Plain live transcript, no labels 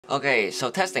Okay, so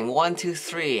testing 1, 2,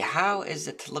 3. How is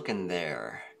it looking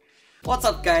there? What's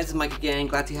up guys, it's Mike again,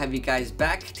 glad to have you guys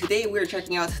back. Today we're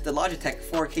checking out the Logitech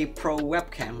 4K Pro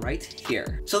webcam right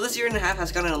here. So this year and a half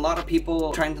has gotten a lot of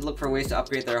people trying to look for ways to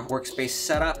upgrade their workspace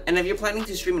setup. And if you're planning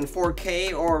to stream in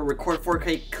 4K or record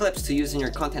 4K clips to use in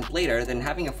your content later, then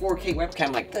having a 4K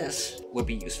webcam like this would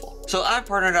be useful. So I've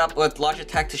partnered up with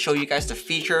Logitech to show you guys the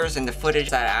features and the footage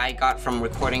that I got from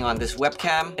recording on this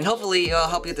webcam. And hopefully it'll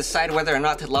help you decide whether or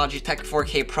not the Logitech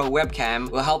 4K Pro webcam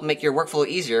will help make your workflow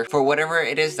easier for whatever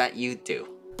it is that you do.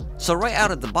 So right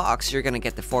out of the box, you're gonna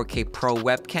get the 4K Pro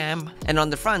webcam, and on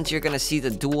the front, you're gonna see the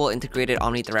dual integrated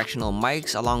omnidirectional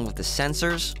mics along with the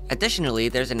sensors. Additionally,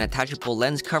 there's an attachable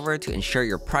lens cover to ensure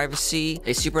your privacy,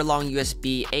 a super long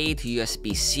USB-A to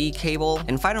USB-C cable,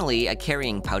 and finally, a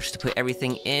carrying pouch to put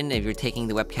everything in if you're taking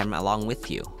the webcam along with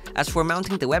you. As for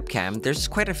mounting the webcam, there's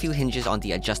quite a few hinges on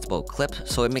the adjustable clip,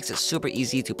 so it makes it super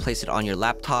easy to place it on your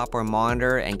laptop or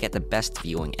monitor and get the best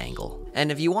viewing angle. And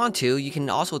if you want to, you can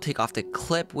also take off the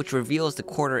clip, which reveals the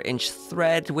 1/4 inch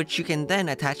thread, which you can then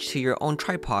attach to your own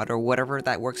tripod or whatever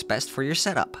that works best for your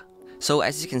setup. So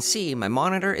as you can see, my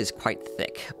monitor is quite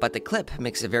thick, but the clip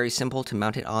makes it very simple to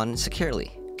mount it on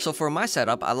securely. So for my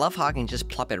setup, I love how I can just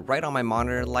plop it right on my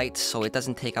monitor light so it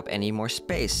doesn't take up any more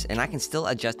space, and I can still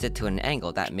adjust it to an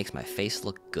angle that makes my face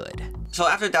look good. So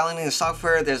after downloading the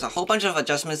software, there's a whole bunch of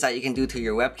adjustments that you can do to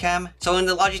your webcam. So in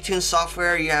the Logitune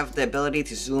software, you have the ability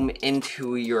to zoom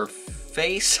into your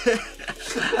face.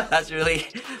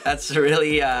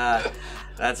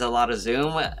 That's a lot of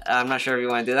zoom. I'm not sure if you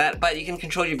want to do that, but you can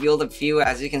control your field of view.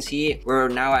 As you can see, we're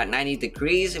now at 90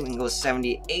 degrees, and we can go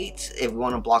 78 if we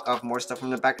want to block off more stuff from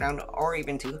the background, or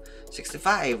even to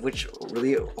 65, which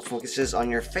really focuses on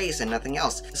your face and nothing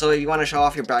else. So if you want to show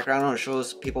off your background or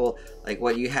shows people like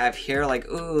what you have here, like,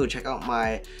 ooh, check out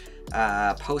my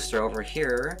poster over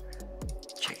here.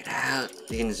 Check it out.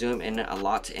 You can zoom in a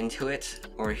lot into it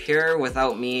or here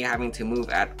without me having to move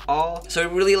at all. So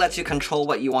it really lets you control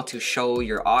what you want to show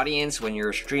your audience when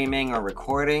you're streaming or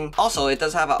recording. Also, it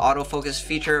does have an autofocus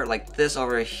feature like this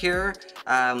over here.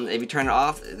 If you turn it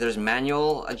off, there's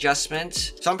manual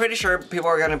adjustment. So I'm pretty sure people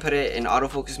are gonna put it in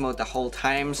autofocus mode the whole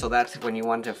time, so that when you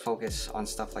want to focus on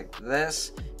stuff like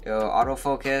this, it'll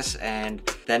autofocus and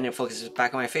then it focuses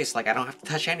back on my face, like I don't have to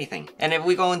touch anything. And if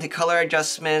we go into color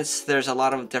adjustments, there's a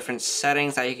lot of different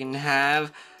settings that you can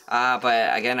have.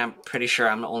 But again, I'm pretty sure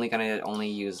I'm only gonna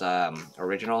use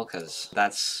original, because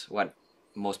that's what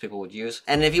most people would use.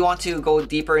 And if you want to go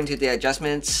deeper into the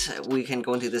adjustments, we can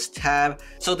go into this tab.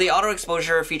 So the auto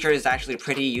exposure feature is actually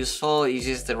pretty useful. It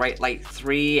uses the Right Light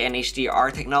 3 and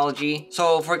HDR technology.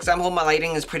 So for example, my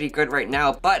lighting is pretty good right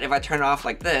now, but if I turn it off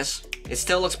like this, it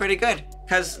still looks pretty good,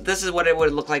 because this is what it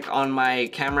would look like on my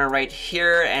camera right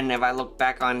here. And if I look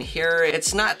back on here,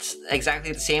 it's not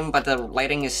exactly the same, but the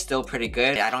lighting is still pretty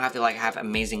good. I don't have to like have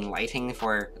amazing lighting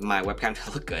for my webcam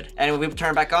to look good. And if we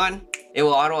turn it back on, it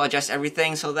will auto adjust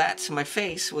everything so that my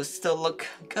face will still look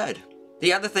good.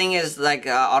 The other thing is like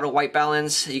auto white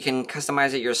balance. You can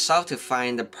customize it yourself to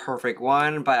find the perfect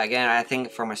one, but again, I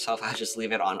think for myself, I'll just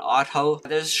leave it on auto.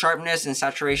 There's sharpness and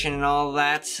saturation and all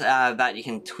that that you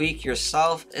can tweak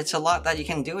yourself. It's a lot that you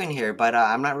can do in here, but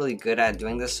I'm not really good at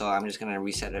doing this, so I'm just gonna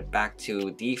reset it back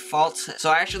to default. So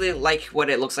I actually like what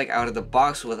it looks like out of the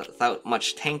box without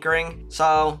much tinkering,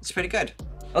 so it's pretty good.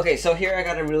 Okay, so here I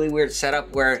got a really weird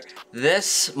setup where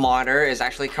this monitor is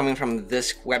actually coming from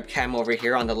this webcam over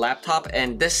here on the laptop,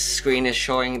 and this screen is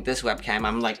showing this webcam.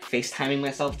 I'm like FaceTiming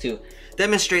myself to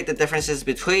demonstrate the differences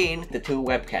between the two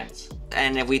webcams.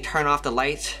 And if we turn off the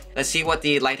light, let's see what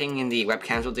the lighting in the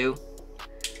webcams will do.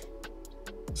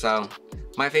 So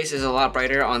my face is a lot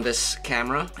brighter on this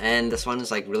camera, and this one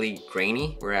is like really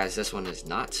grainy, whereas this one is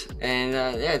not. And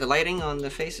yeah, the lighting on the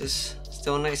face is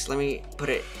still nice. Let me put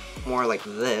it more like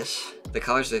this. The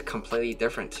colors are completely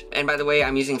different. And by the way,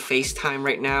 I'm using FaceTime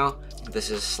right now.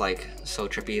 This is like so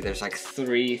trippy. There's like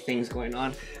 3 things going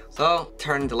on. So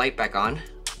turn the light back on.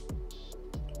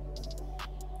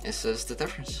 This is the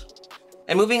difference.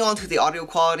 And moving on to the audio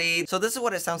quality. So this is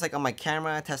what it sounds like on my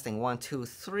camera, testing 1, 2,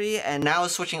 3. And now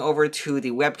switching over to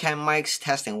the webcam mics,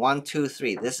 testing 1, 2,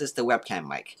 3. This is the webcam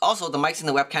mic. Also, the mics in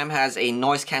the webcam has a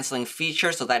noise canceling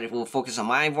feature so that it will focus on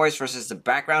my voice versus the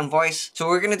background voice. So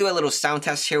we're gonna do a little sound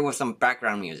test here with some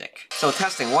background music. So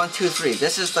testing 1, 2, 3.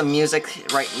 This is the music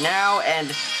right now, and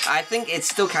I think it's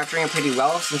still capturing it pretty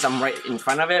well since I'm right in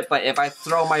front of it. But if I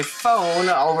throw my phone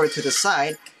over to the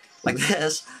side, like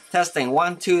this, testing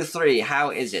 1, 2, 3, how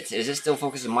is it? Is it still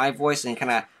focusing on my voice and kind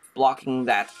of blocking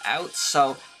that out?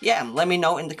 So yeah, let me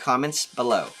know in the comments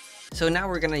below. So now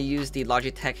we're gonna use the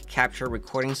Logitech capture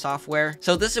recording software.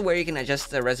 So this is where you can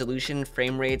adjust the resolution,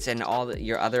 frame rates, and all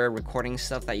your other recording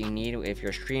stuff that you need if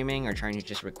you're streaming or trying to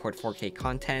just record 4K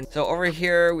content. So over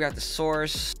here we have the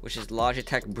source, which is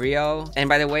Logitech Brio. And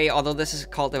by the way, although this is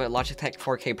called the Logitech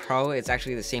 4K Pro, it's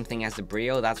actually the same thing as the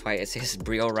Brio. That's why it says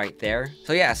Brio right there.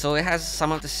 So yeah, so it has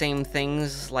some of the same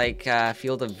things like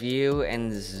field of view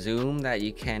and zoom that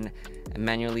you can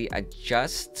manually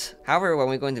adjust. However, when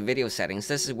we go into video settings,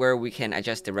 this is where we can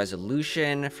adjust the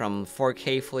resolution from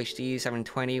 4K, Full HD,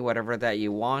 720, whatever that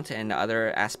you want, and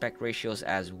other aspect ratios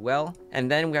as well.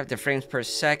 And then we have the frames per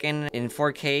second. In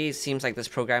 4K, it seems like this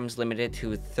program is limited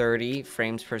to 30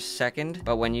 frames per second,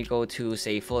 but when you go to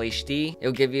say Full HD,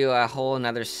 it'll give you a whole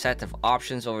another set of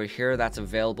options over here that's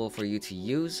available for you to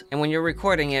use. And when you're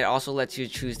recording, it also lets you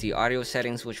choose the audio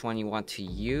settings, which one you want to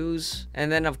use.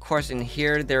 And then of course in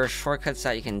here, there are shortcuts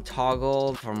that you can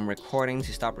toggle from recording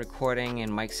to stop recording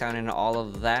and mic sound and all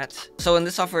of that. So in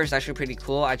this software is actually pretty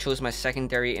cool. I chose my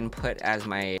secondary input as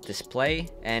my display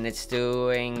and it's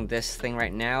doing this thing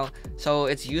right now. So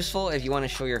it's useful if you want to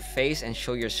show your face and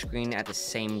show your screen at the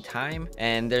same time.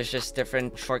 And there's just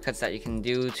different shortcuts that you can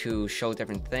do to show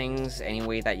different things any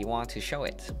way that you want to show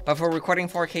it. But for recording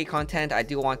 4K content, I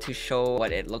do want to show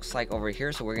what it looks like over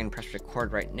here. So we're going to press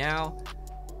record right now.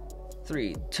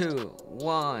 3, 2,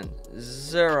 1,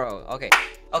 0.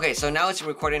 Okay, so now it's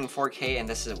recorded in 4K and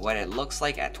this is what it looks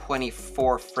like at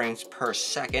 24 frames per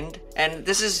second. And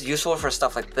this is useful for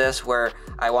stuff like this where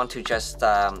I want to just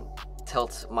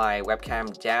tilt my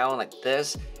webcam down like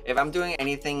this. If I'm doing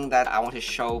anything that I want to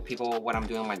show people what I'm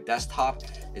doing on my desktop,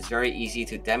 it's very easy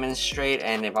to demonstrate.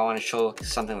 And if I want to show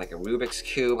something like a Rubik's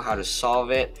Cube, how to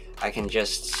solve it, I can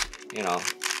just, you know,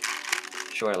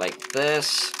 show it like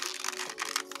this.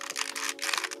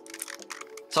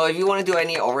 So if you want to do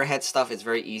any overhead stuff, it's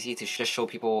very easy to just show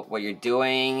people what you're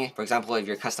doing. For example, if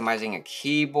you're customizing a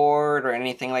keyboard or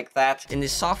anything like that. In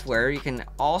this software, you can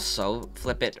also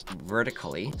flip it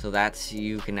vertically so that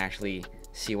you can actually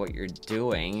see what you're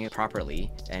doing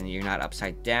properly and you're not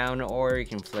upside down, or you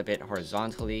can flip it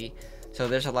horizontally. So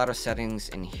there's a lot of settings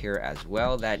in here as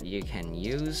well that you can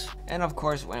use. And of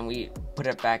course, when we put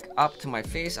it back up to my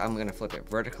face, I'm gonna flip it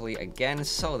vertically again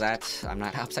so that I'm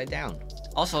not upside down.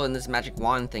 Also in this magic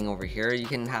wand thing over here, you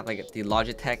can have like the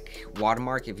Logitech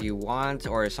watermark if you want,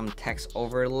 or some text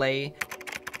overlay.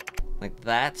 Like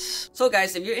that. So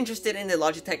guys, if you're interested in the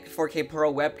Logitech 4K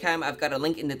Pro webcam, I've got a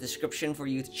link in the description for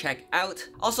you to check out.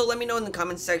 Also, let me know in the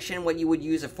comment section what you would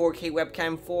use a 4K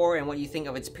webcam for and what you think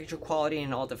of its picture quality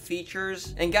and all the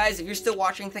features. And guys, if you're still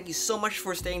watching, thank you so much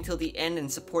for staying till the end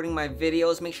and supporting my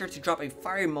videos. Make sure to drop a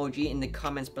fire emoji in the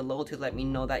comments below to let me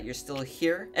know that you're still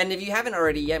here. And if you haven't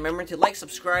already yet, remember to like,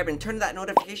 subscribe, and turn that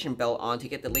notification bell on to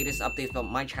get the latest updates about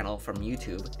my channel from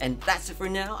YouTube. And that's it for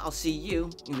now. I'll see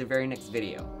you in the very next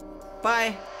video.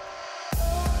 Bye!